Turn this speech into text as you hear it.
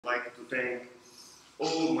like to thank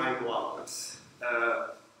all my co-authors.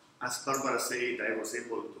 As Barbara said, I was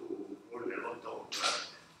able to earn a lot of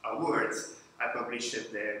awards. I published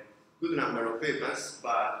a good number of papers,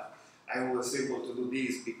 but I was able to do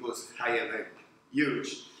this because I have a huge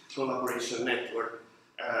collaboration network,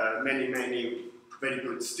 many very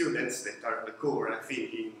good students that are the core, I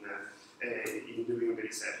think, in doing the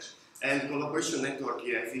research. And collaboration network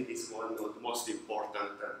here, I think, is one of the most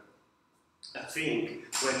important thing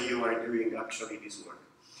when you are doing actually this work.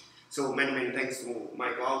 So many thanks to my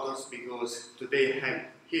co-authors, because today I'm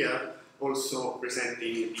here also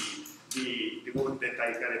presenting the work that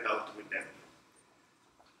I carried out with them.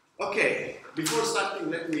 Okay, before starting,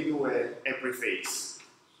 let me do a preface.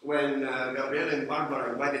 When Gabriele and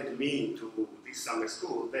Barbara invited me to this summer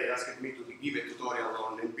school, they asked me to give a tutorial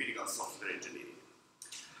on empirical software engineering.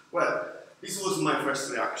 Well, this was my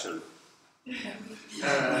first reaction.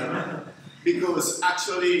 Because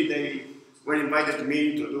actually they were invited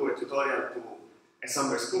me to do a tutorial to a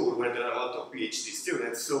summer school where there are a lot of PhD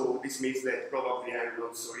students, so this means that probably I'm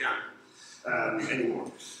not so young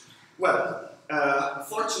anymore. Well,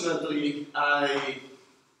 fortunately I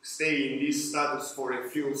stay in this status for a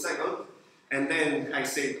few seconds, and then I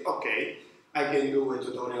said, okay, I can do a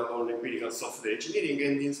tutorial on empirical software engineering,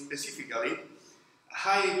 and then specifically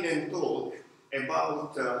I can talk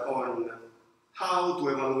about on how to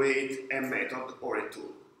evaluate a method or a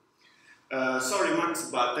tool. Sorry, Max,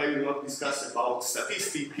 but I will not discuss about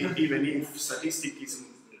statistics, even if statistics is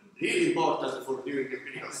really important for doing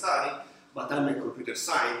empirical study, but I'm a computer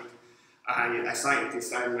scientist,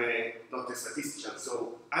 I'm not a statistician,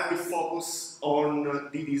 so I will focus on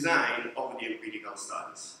the design of the empirical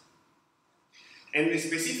studies. And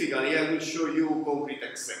specifically, I will show you concrete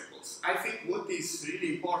examples. I think what is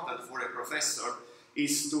really important for a professor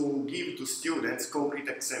is to give to students concrete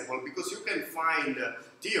examples, because you can find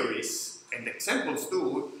theories and examples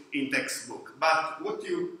too in textbook. But what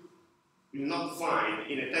you will not find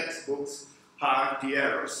in a textbook are the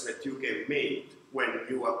errors that you can make when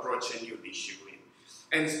you approach a new discipline.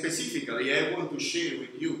 And specifically, I want to share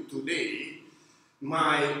with you today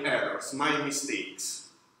my errors, my mistakes.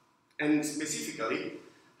 And specifically,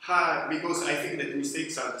 because I think that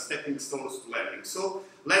mistakes are the stepping stones to learning. So,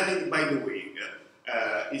 learning by doing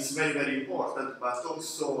is very important, but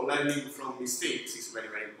also learning from mistakes is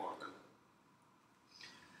very important.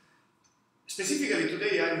 Specifically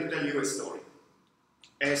today, I will tell you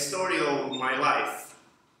a story of my life,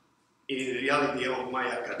 in reality of my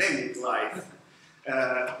academic life,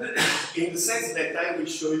 in the sense that I will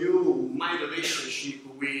show you my relationship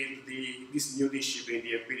with this new discipline,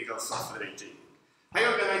 the empirical software engineering. I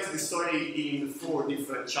organized the story in 4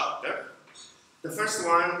 different chapters. The first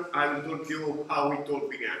one, I will talk you how it all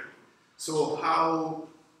began. So how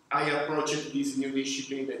I approached this new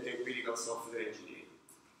discipline, the empirical software engineering.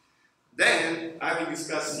 Then I will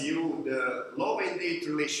discuss you the love and hate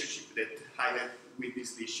relationship that I had with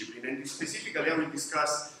this discipline, and specifically I will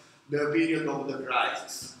discuss the period of the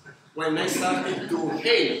crisis, when I started to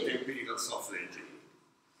hate empirical software engineering.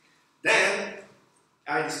 Then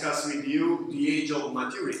I discuss with you the age of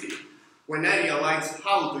maturity, when I realized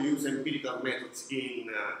how to use empirical methods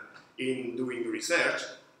in doing research,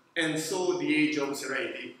 and so the age of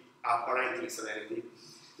serenity, apparently serenity,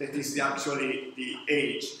 that is actually the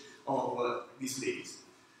age of these days.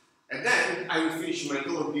 And then I will finish my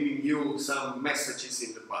talk giving you some messages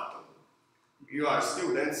in the bottom. You are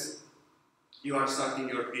students, you are starting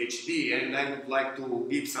your PhD, and I would like to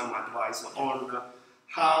give some advice on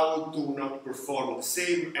how to not perform the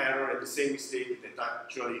same error and the same mistake that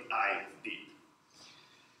actually I did.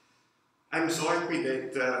 I'm so happy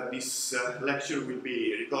that this lecture will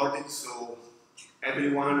be recorded, so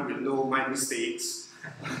everyone will know my mistakes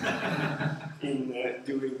in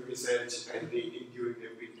doing research and in doing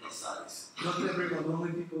empirical studies. Not everyone,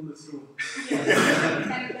 only people in this room.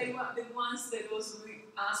 And they want the ones that also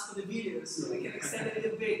ask for the videos, so we can extend it a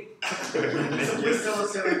little bit. So please tell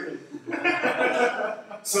us everything.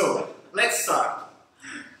 So, let's start.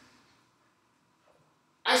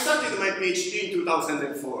 I started my PhD in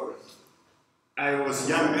 2004. I was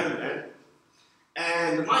younger then,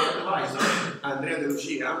 and my advisor, Andrea De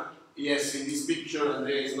Lucia, yes, in this picture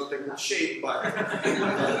Andrea is not a good shape, but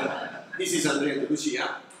this is Andrea De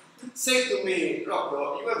Lucia, said to me,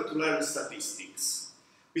 Rocco, you have to learn statistics,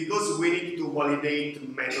 because we need to validate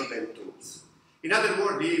method and tools. In other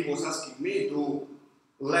words, he was asking me to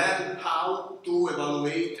learn how to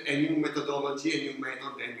evaluate a new methodology, a new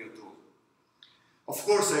method, a new tool. Of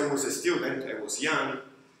course, I was a student, I was young.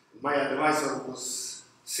 My advisor was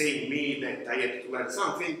saying me that I had to learn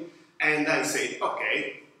something, and I said,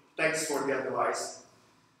 okay, thanks for the advice,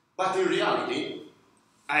 But in reality,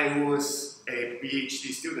 I was a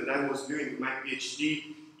PhD student. I was doing my PhD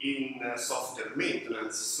in software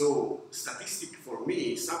maintenance. So statistics for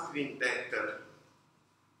me is something that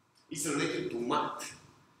is related to math.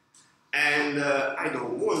 And I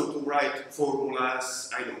don't want to write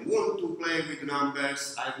formulas, I don't want to play with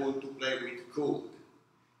numbers, I want to play with code.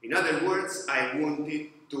 In other words, I wanted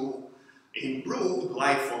to improve the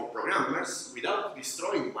life of programmers without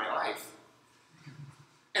destroying my life.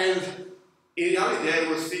 And in reality, I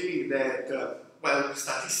was thinking that, well,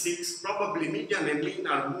 statistics, probably median and mean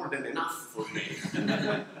are more than enough for me.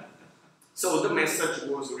 So the message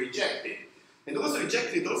was rejected. And it was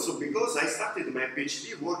rejected also because I started my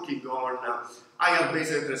PhD working on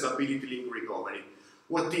IR-based traceability link recovery.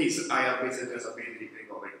 What is IR-based traceability link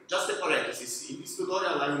recovery? Just a parenthesis, in this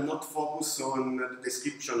tutorial I will not focus on the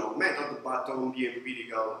description of method, but on the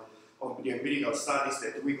empirical studies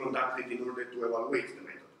that we conducted in order to evaluate the method.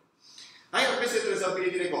 IR-based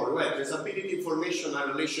traceability recovery, well, traceability information are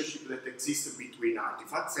relationships that exist between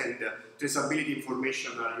artifacts, and traceability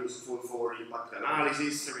information are useful for impact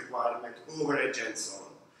analysis, requirement coverage, and so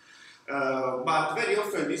on. But very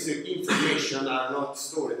often this information are not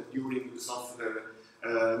stored during the software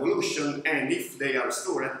evolution, and if they are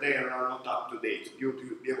stored, they are not up to date due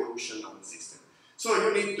to the evolution of the system. So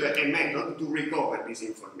you need a method to recover this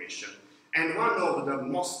information. And one of the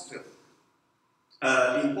most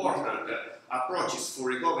important approaches for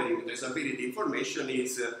recovering traceability information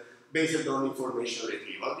is based on information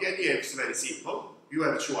retrieval. The idea is very simple. You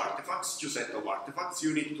have two artifacts, two sets of artifacts.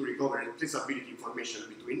 You need to recover traceability information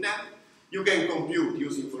between them. You can compute,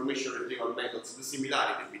 using information retrieval methods, the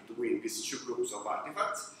similarity between these two groups of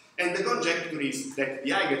artifacts. And the conjecture is that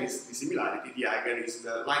the higher is the similarity, the higher is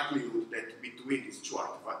the likelihood that between these two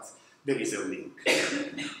artifacts there is a link.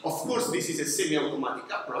 Of course, this is a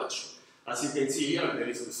semi-automatic approach. As you can see here, there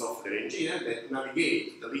is the software engineer that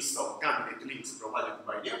navigates the list of candidate links provided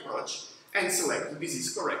by the approach and select this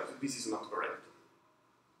is correct, this is not correct.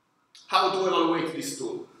 How to evaluate this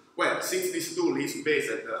tool? Well, since this tool is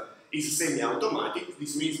is semi-automatic,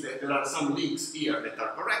 this means that there are some links here that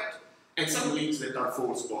are correct and some links that are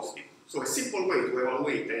false positive. So a simple way to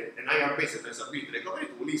evaluate an IR-based traceability recovery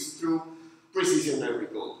tool is through precision and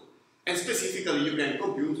recall. And specifically, you can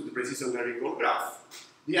compute the precision and recall graph.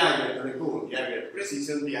 The higher the recall, the higher the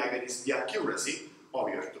precision, the higher is the accuracy of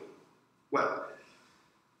your tool. Well,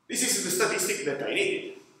 this is the statistic that I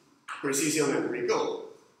needed, precision and recall.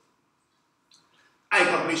 I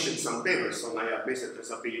published some papers on IR-based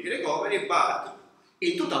traceability recovery, but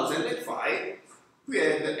in 2005 we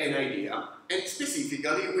had an idea, and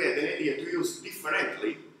specifically we had an idea to use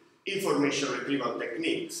differently information retrieval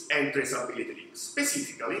techniques and traceability links.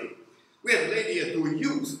 Specifically, we had the idea to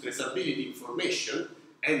use traceability information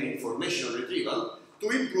and information retrieval to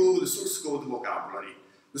improve the source code vocabulary.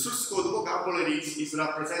 The source code vocabulary is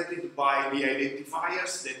represented by the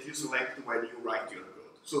identifiers that you select when you write your code.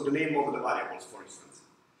 So the name of the variables, for instance.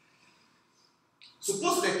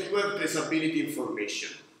 Suppose that you have traceability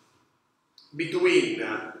information between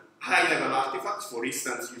high-level artifacts, for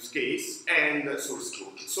instance, use case, and source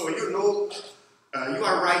code. So you know you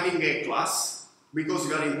are writing a class because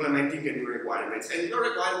you are implementing a new requirements, and your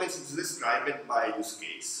requirements is described by use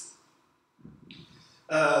case.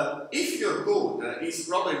 If your code is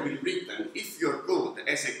properly written, if your code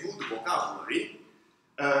has a good vocabulary,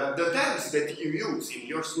 the terms that you use in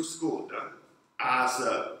your source code as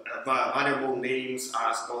variable names,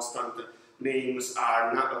 as constant names,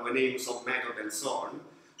 are names of method and so on,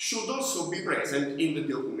 should also be present in the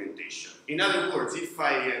documentation. In other words, if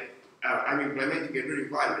I'm implementing a new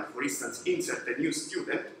requirement, for instance, insert a new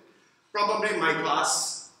student, probably my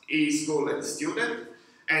class is called student,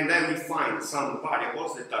 and I will find some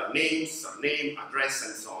variables that are names, surname, address,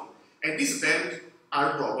 and so on. And these terms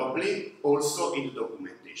are probably also in the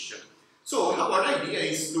documentation. So our idea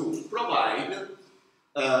is to provide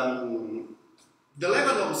the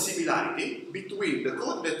level of similarity between the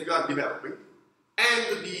code that you are developing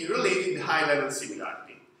and the related high-level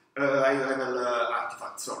similarity, high-level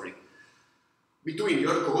artifact, sorry, between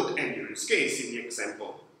your code and your use case in the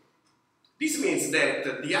example. This means that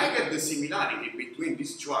the higher the similarity between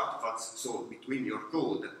these two artifacts, so between your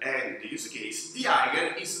code and the use case, the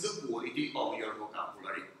higher is the quality of your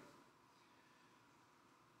vocabulary.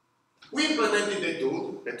 We implemented a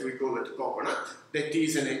tool that we call it Coconut, that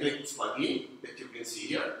is an Eclipse plugin that you can see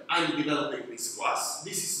here. I'm developing this class.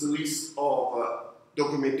 This is the list of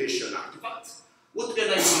documentation artifacts. What can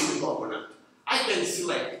I do with Coconut? I can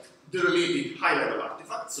select the related high-level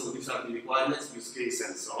artifacts, so these are the requirements, use case,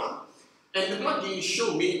 and so on. And the plugin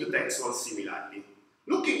shows me the textual similarity.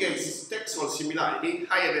 Looking at this textual similarity,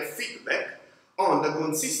 I have a feedback on the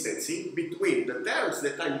consistency between the terms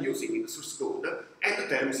that I'm using in the source code and the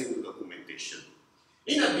terms in the documentation.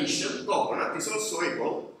 In addition, Coconut is also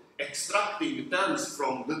able, extracting terms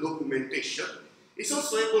from the documentation, is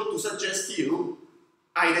also able to suggest you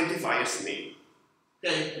identifiers name.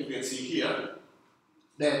 Okay, you can see here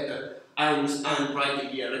that I'm writing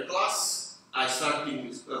here a class, I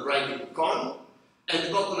started writing con,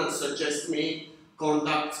 and Coconut suggests me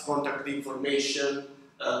contacts, contact information,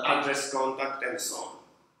 address contact, and so on.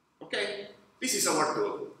 Okay, this is our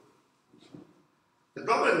tool. The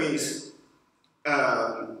problem is,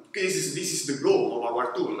 this is the goal of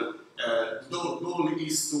our tool. The goal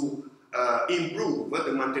is to improve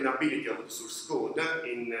the maintainability of the source code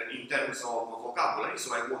in terms of vocabulary.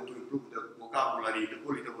 So I want to improve the vocabulary, the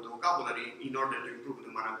quality of the vocabulary, in order to improve the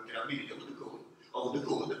maintainability of the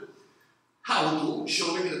code. How to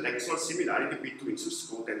showing the textual similarity between source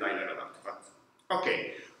code and high-level artifacts.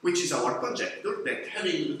 Okay, which is our conjecture that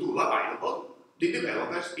having the tool available, the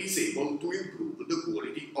developer is able to improve the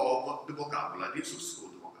quality of the vocabulary, source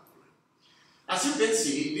code vocabulary. As you can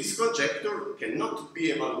see, this conjecture cannot be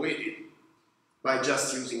evaluated by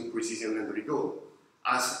just using precision and recall,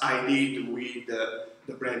 as I did with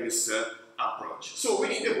the previous approach. So we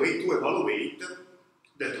need a way to evaluate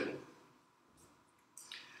the tool.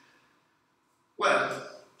 Well,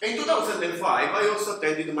 in 2005, I also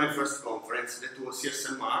attended my first conference, that was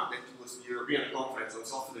CSMR, that was the European Conference on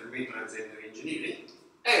Software Maintenance and Engineering.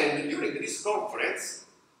 And during this conference,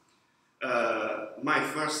 my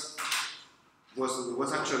first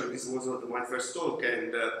was actually, this was not my first talk,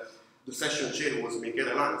 and the session chair was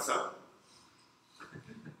Michele Lanza.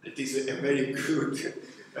 It is a very good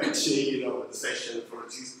chair of the session for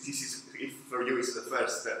this is, if for you it's the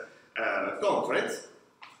first conference.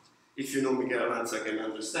 If you know Michele Lanza, can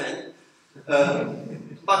understand.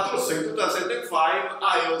 But also in 2005,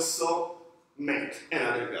 I also met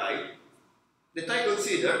another guy that I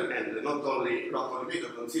consider, and not only Rocco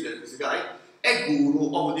Oliveto considered this guy, a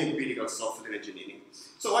guru of the empirical software engineering.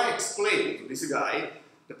 So I explained to this guy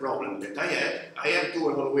the problem that I had. I had to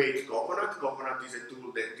evaluate Coconut. Coconut is a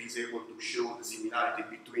tool that is able to show the similarity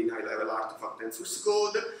between high-level artifact and source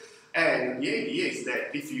code. And the idea is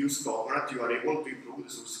that if you use Coconut, you are able to improve the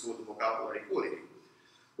source code vocabulary quality.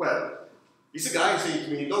 Well, this guy said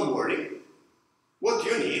to me, don't worry, what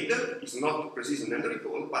you need is not precision and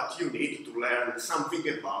recall, but you need to learn something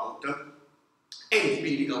about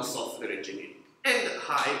empirical software engineering. And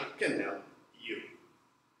I can help you.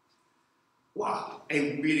 Wow,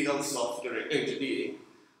 empirical software engineering.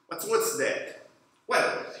 But what's that?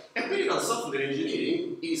 Well, empirical software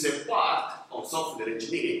engineering is a part of software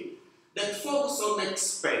engineering that focuses on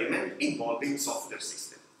experiment involving software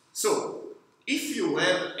system. So, if you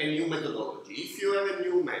have a new methodology, if you have a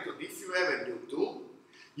new method, if you have a new tool,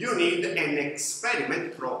 you need an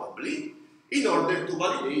experiment probably in order to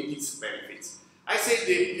validate its benefits. I say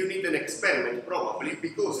that you need an experiment probably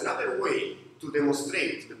because another way to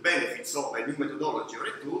demonstrate the benefits of a new methodology or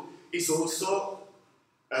a tool is also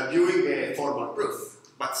doing a formal proof.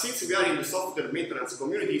 But since we are in the software maintenance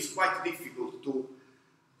community, it's quite difficult to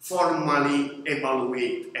formally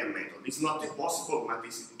evaluate a method. It's not impossible, but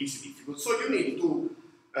it's difficult. So you need to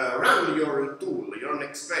run your tool, your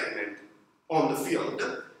experiment on the field,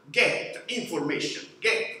 get information,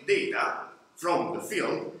 get data from the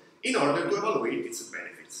field in order to evaluate its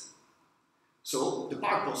benefits. So the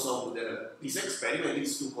purpose of this experiment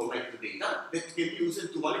is to collect data that can be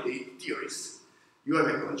used to validate theories. You have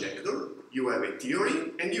a conjecture, you have a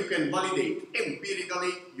theory, and you can validate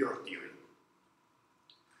empirically your theory.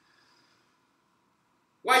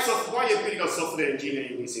 Why empirical software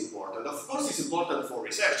engineering is important? Of course, it's important for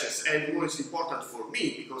researchers, and it was important for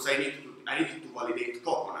me because I needed to validate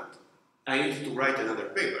Coconut. I needed to write another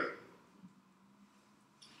paper.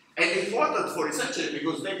 And important for researchers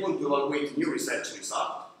because they want to evaluate new research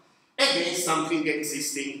results against something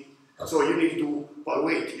existing. So you need to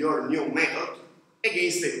evaluate your new method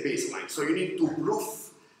against a baseline. So you need to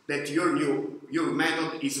prove that your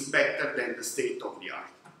method is better than the state of the art.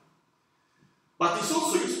 But it's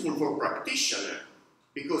also useful for practitioners,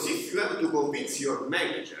 because if you have to convince your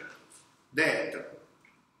manager that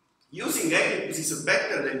using Eclipse is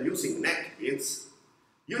better than using NetBeans,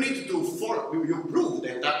 you need to prove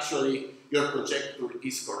that actually your conjecture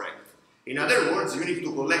is correct. In other words, you need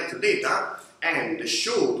to collect data and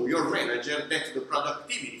show to your manager that the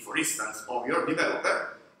productivity, for instance, of your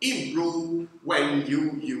developer improves when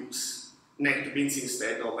you use NetBeans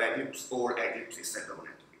instead of Eclipse or Eclipse instead of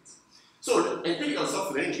NetBeans. So empirical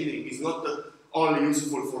software engineering is not only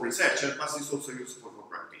useful for researchers, but it's also useful for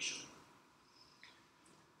practitioners.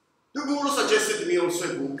 The guru suggested me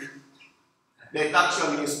also a book that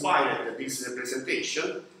actually inspired this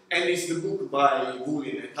presentation, and it's the book by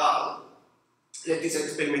Wulin et al. That is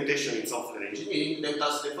experimentation in software engineering, that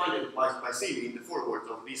as defined by Sevi in the foreword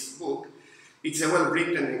of this book. It's a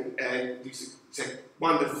well-written and it's a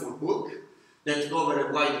wonderful book that covers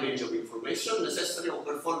a wide range of information necessary for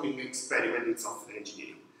performing experiment in software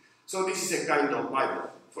engineering. So this is a kind of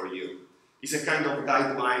Bible for you. It's a kind of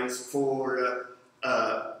guidelines for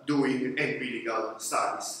doing empirical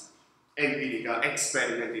studies, empirical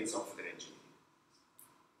experiment in software engineering.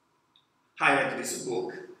 I read this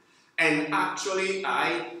book, and actually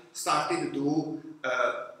I started to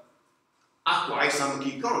acquire some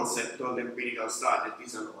key concepts on empirical study,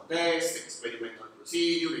 design of a test, experimental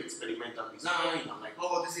procedure, experimental design,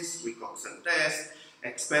 hypothesis, weak consent test,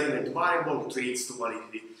 experiment variable, traits to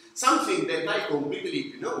validity. Something that I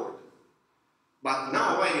completely ignored. But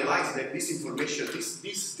now I realize that this information,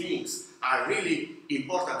 these things are really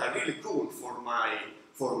important, are really cool for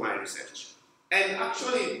my research. And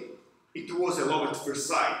actually, it was a love at first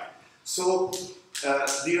sight. So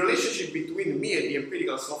the relationship between me and the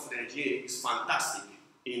empirical software engineering is fantastic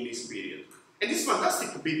in this period. And it's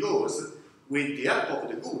fantastic because with the help of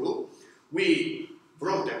the guru, we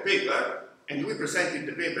wrote a paper and we presented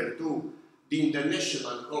the paper to the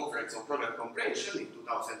International Conference on Program Comprehension in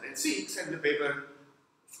 2006, and the paper,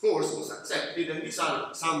 of course, was accepted. And these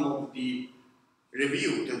are some of the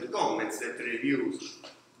reviews and comments that the reviews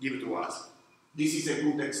give to us. This is a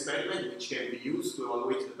good experiment which can be used to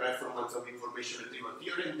evaluate the performance of information retrieval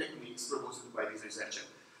theory and techniques proposed by this researcher.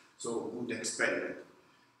 So, good experiment.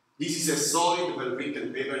 This is a solid,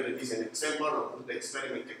 well-written paper that is an example of good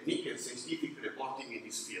experiment technique and scientific reporting in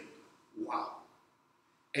this field. Wow!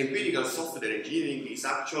 Empirical software engineering is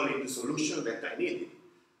actually the solution that I needed,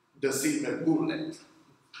 the silver bullet.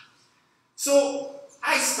 So,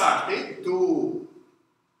 I started to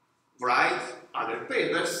write other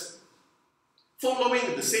papers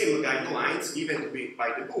following the same guidelines given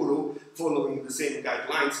by the guru, following the same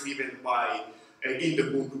guidelines given by, in the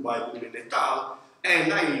book by Oliveto et al.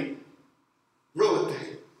 And I wrote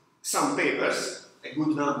some papers, a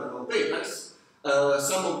good number of papers.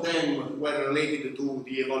 Some of them were related to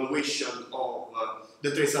the evaluation of the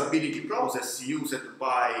traceability process used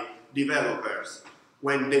by developers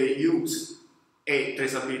when they use a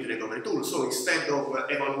traceability recovery tool. So instead of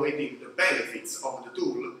evaluating the benefits of the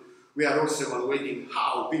tool, we are also evaluating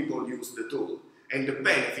how people use the tool and the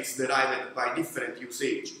benefits derived by different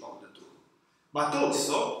usage of the tool. But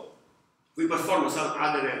also, we perform some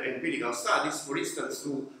other empirical studies, for instance,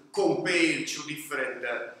 to compare two different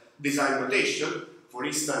design notation. For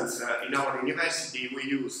instance, in our university, we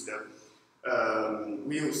use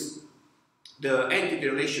the entity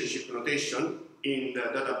relationship notation in the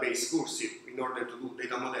database cursive in order to do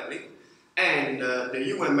data modeling, and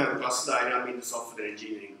the UML class diagram in the software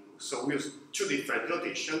engineering. So we use two different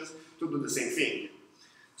notations to do the same thing.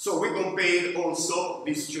 So we compare also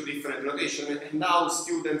these two different notations and how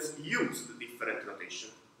students use the different notation.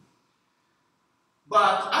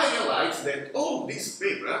 But I realized that all this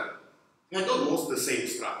paper had almost the same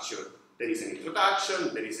structure. There is an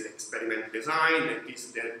introduction, there is an experiment design that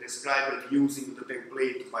is described using the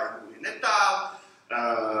template by Wulin et al.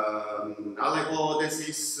 Null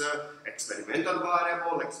hypothesis, experimental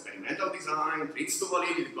variable, experimental design, traits to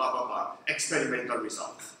validity, blah blah blah, experimental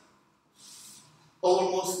results.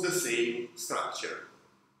 Almost the same structure.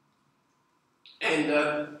 And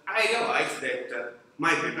I realized that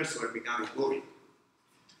my papers were becoming boring.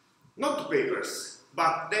 Not papers,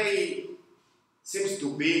 but they seems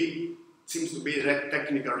to be a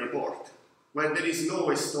technical report, where there is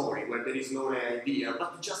no story, where there is no idea,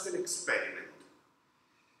 but just an experiment.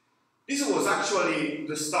 This was actually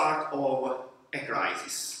the start of a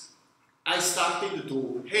crisis. I started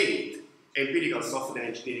to hate empirical software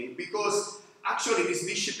engineering because actually this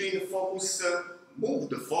discipline moved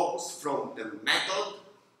the focus from the method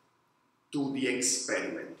to the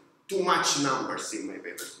experiment. Too much numbers in my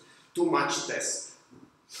papers, too much tests.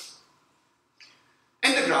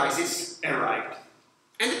 And the crisis arrived.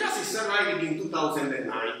 And the crisis arrived in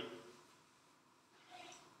 2009.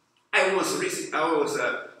 I was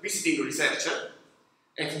visiting a researcher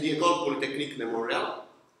at the École Polytechnique de Montréal.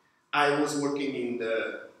 I was working in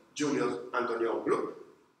the Giulio Antoniol group.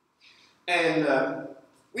 And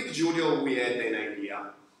with Giulio we had an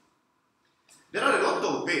idea. There are a lot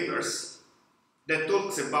of papers that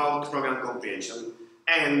talks about program comprehension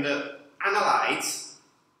and analyze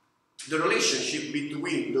the relationship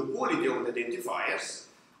between the quality of the identifiers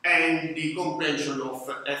and the comprehension of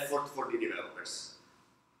effort for the developers.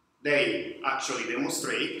 They actually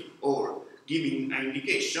demonstrate or giving an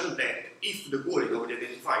indication that if the quality of the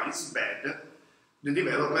identifier is bad, the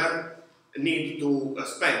developer needs to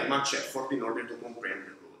spend much effort in order to comprehend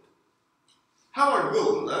the code. Our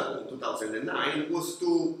goal in 2009 was to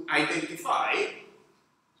identify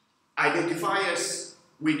identifiers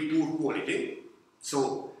with poor quality.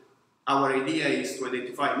 So our idea is to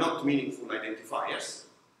identify not meaningful identifiers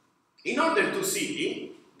in order to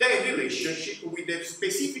see their relationship with a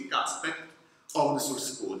specific aspect of the source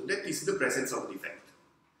code, that is the presence of defect.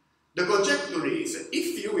 The conjecture is,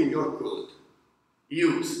 if you in your code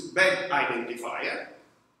use bad identifier,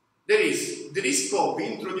 the risk of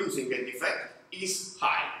introducing a defect is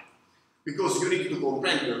high, because you need to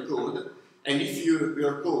comprehend your code, and if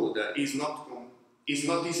your code is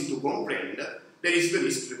not easy to comprehend, there is the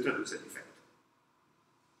risk to introduce a defect.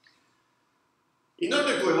 In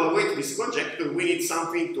order to evaluate this conjecture, we need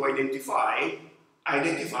something to identify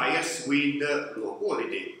identifiers with low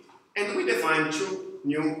quality, and we define two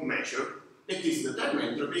new measures, that is the term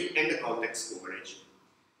entropy and the context coverage.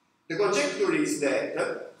 The conjecture is that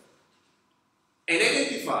an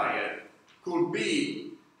identifier could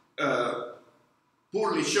be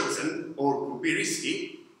poorly chosen or could be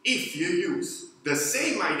risky if you use the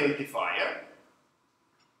same identifier,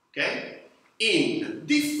 okay, in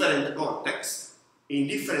different contexts, in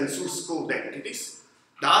different source code entities,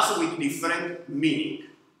 thus with different meaning.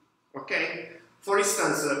 Okay? For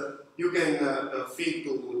instance, you can fit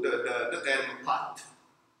to the term path.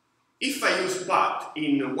 If I use path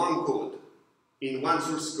in one code, in one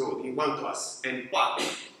source code, in one class, and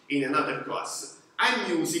path in another class, I'm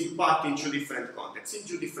using path in two different contexts, in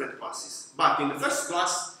two different classes. But in the first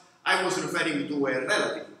class, I was referring to a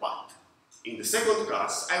relative path. In the second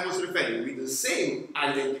class, I was referring with the same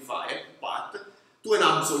identifier, path, to an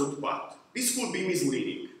absolute path. This could be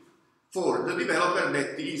misleading for the developer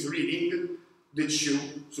that is reading the two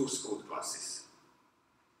source code classes.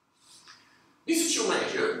 This two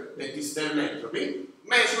measure, that is term entropy,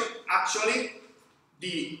 measure actually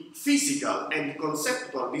the physical and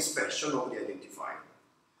conceptual dispersion of the identifier.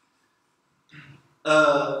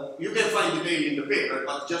 You can find detail in the paper,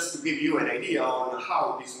 but just to give you an idea on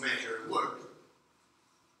how this measure works.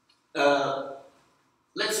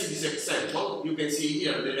 Let's see this example. You can see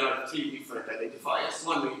here there are three different identifiers.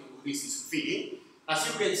 One, this is phi. As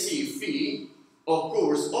you can see, phi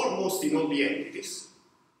occurs almost in all the entities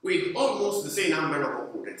with almost the same number of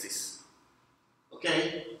occurrences.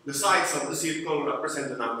 Okay? The sides of the circle represent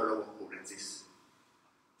the number of occurrences.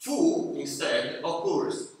 Foo, instead,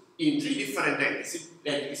 occurs in three different entities,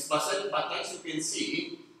 but as you can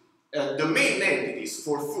see, the main entities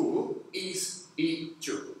for foo is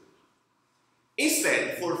E2.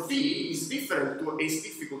 Instead, for phi, it's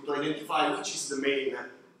difficult to identify which is the main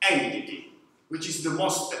entity, which is the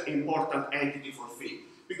most important entity for phi,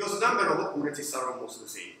 because the number of occurrences are almost the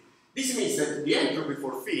same. This means that the entropy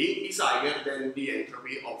for phi is higher than the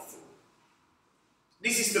entropy of foo.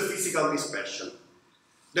 This is the physical dispersion.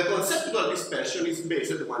 The conceptual dispersion is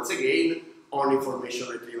based, once again, on information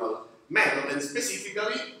retrieval method, and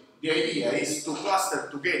specifically, the idea is to cluster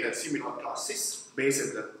together similar classes,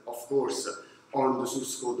 based, of course, on the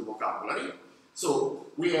source code vocabulary. So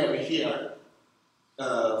we have here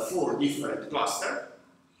 4 different clusters.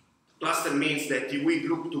 Cluster means that we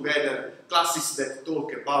group together classes that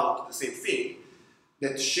talk about the same thing,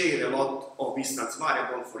 that share a lot of instance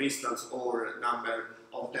variables, for instance, or number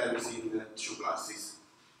of terms in 2 classes.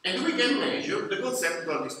 And we can measure the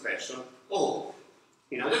conceptual dispersion, or,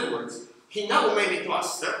 in other words, in how many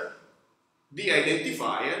clusters the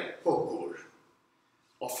identifier occurs.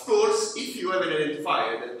 Of course, if you have an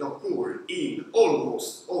identifier that occurs in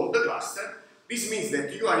almost all the clusters, this means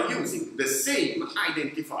that you are using the same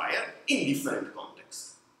identifier in different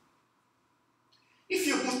contexts. If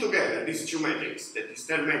you put together these two metrics, that is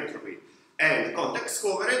term entropy and context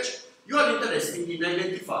coverage, you are interested in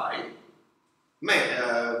identifying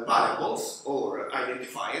variables or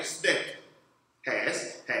identifiers that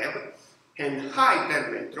have an high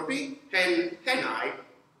term entropy and an high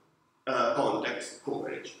context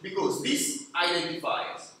coverage, because these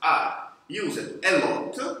identifiers are used a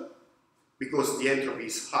lot because the entropy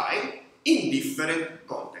is high in different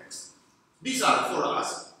contexts. These are for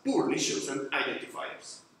us poorly chosen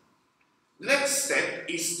identifiers. The next step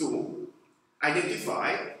is to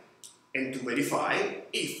identify and to verify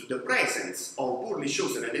if the presence of poorly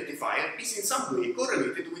chosen identifier is in some way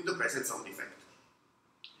correlated with the presence of defect.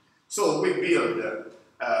 So we build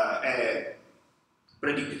a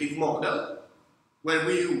predictive model where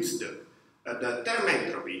we used the term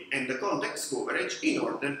entropy and the context coverage in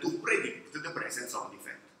order to predict the presence of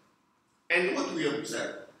defect. And what we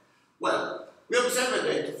observe? Well, we observe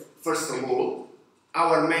that first of all,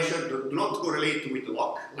 our measures do not correlate with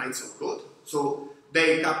lines of code, so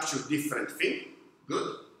they capture different things.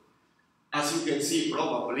 Good. As you can see,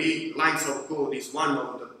 probably lines of code is one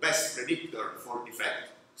of the best predictor for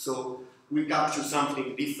defect. So we capture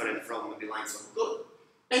something different from the lines of code.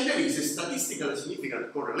 And there is a statistically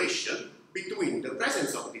significant correlation between the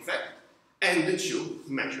presence of defect and the two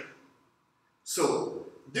measures. So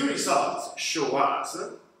the results show us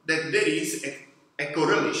that there is a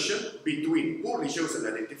correlation between poorly chosen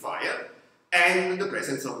identifier and the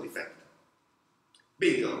presence of defect.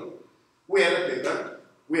 Bingo! We have a paper,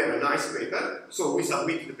 we have a nice paper, so we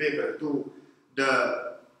submit the paper to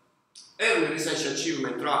the Early Research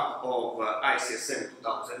Achievement Track of ICSM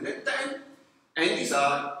 2010, and these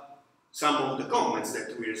are some of the comments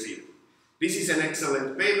that we received. This is an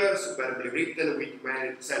excellent paper, superbly written with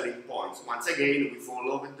many selling points. Once again, we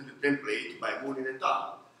followed the template by Mullin et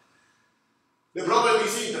al. The problem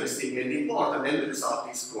is interesting and important, and the result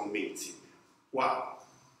is convincing. Wow!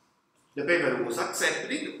 The paper was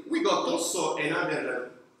accepted. We got also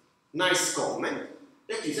another nice comment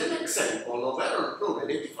that is an example of error code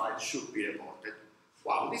identified should be reported.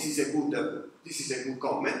 Wow, this is a good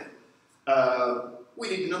comment. We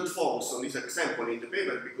did not focus on this example in the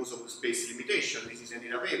paper because of the space limitation. This is an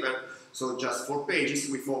ERA paper, so just 4 pages.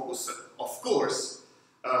 We focus, of course,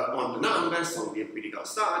 on the numbers, on the empirical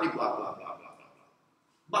study, blah, blah, blah, blah, blah,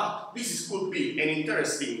 blah. But this could be an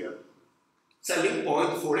interesting selling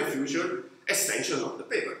point for a future extension of the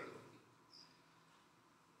paper.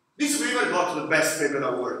 This paper got the best paper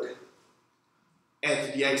award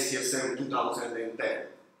at the ICSM 2010.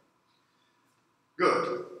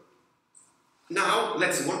 Good. Now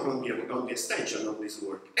let's work on the extension of this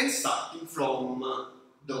work, and starting from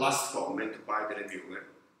the last comment by the reviewer.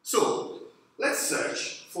 So let's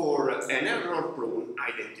search for an error-prone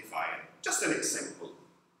identifier. Just an example.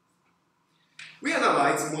 We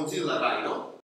analyze Mozilla Rhino